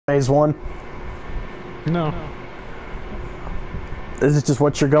phase one? No. Is it just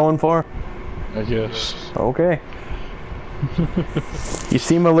what you're going for? I guess. Okay. You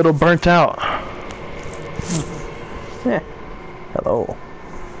seem a little burnt out. Yeah. Hello.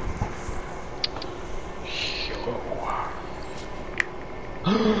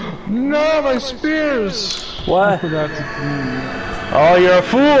 No, my spears! What? I forgot to do. Oh, you're a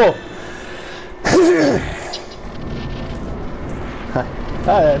fool!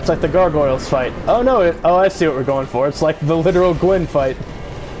 It's like the gargoyles fight. Oh no, oh I see what we're going for. It's like the literal Gwyn fight.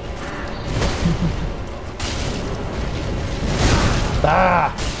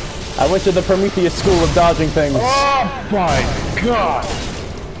 Ah! I went to the Prometheus school of dodging things. Oh my god!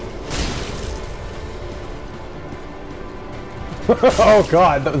 Oh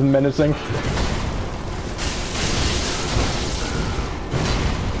god, that was menacing.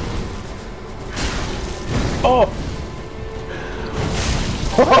 Oh!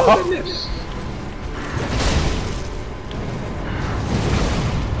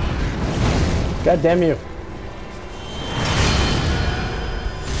 God damn you.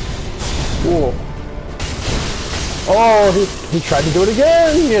 Cool. Oh, he tried to do it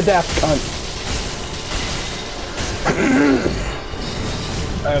again, you daft cunt.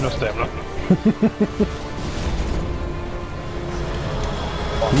 I have no stamina.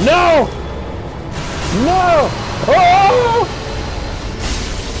 No! No! Oh!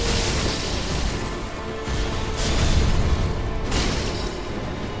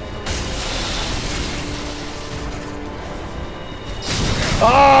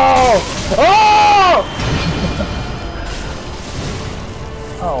 Oh! Oh!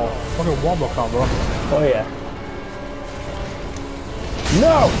 Oh, fucking wombo combo. Oh yeah.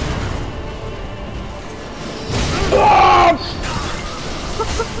 No! Oh!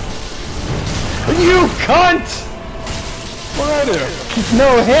 You cunt! What'd I do? No,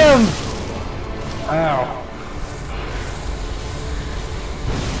 him! Ow.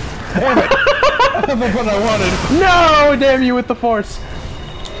 Damn it! That's what I wanted. No! Damn you with the force!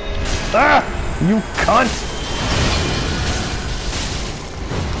 Ah! You cunt!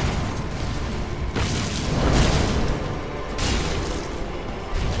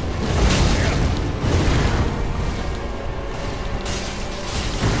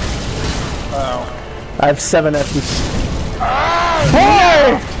 Ow. I have 7 S's. Ah!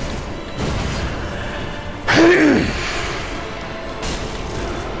 Boy!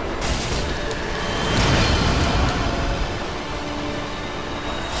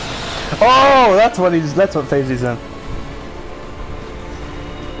 Oh, that's what phase he's in.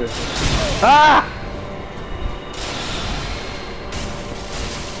 Ah!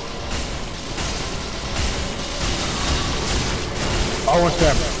 Oh, what's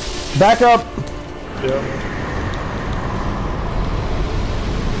that? Back up! Yeah.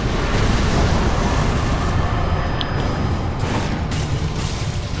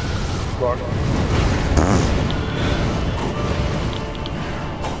 Fuck.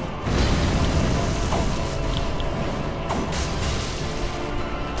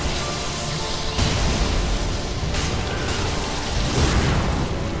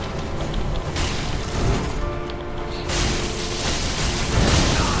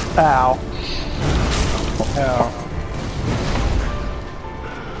 Ow. Ow.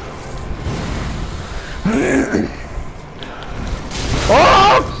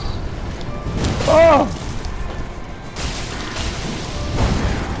 Oh! Oh!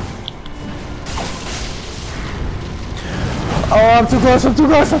 Oh, I'm too close,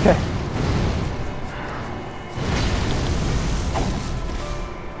 okay.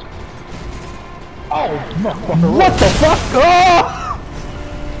 Oh, motherfucker. What the fuck? Oh!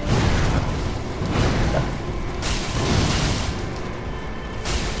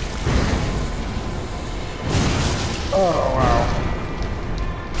 Oh, wow.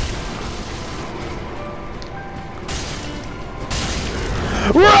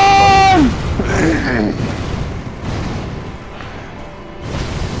 Run!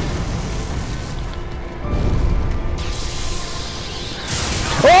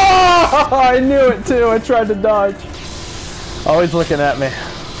 Oh! I knew it too. I tried to dodge. Always looking at me.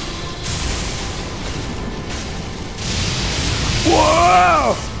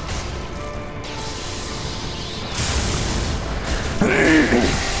 Whoa! I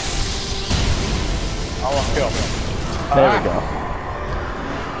want to kill him. There we go.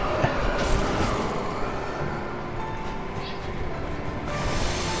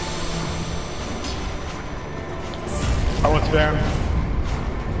 I want spam.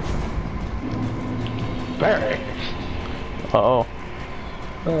 Barry. Uh-oh.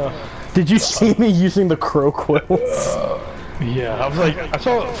 Did you see me using the crow quill? Yeah, I was like, I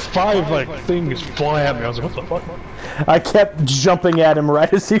saw 5 like things fly at me. I was like, what the fuck? I kept jumping at him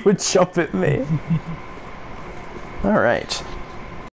right as he would jump at me. Alright.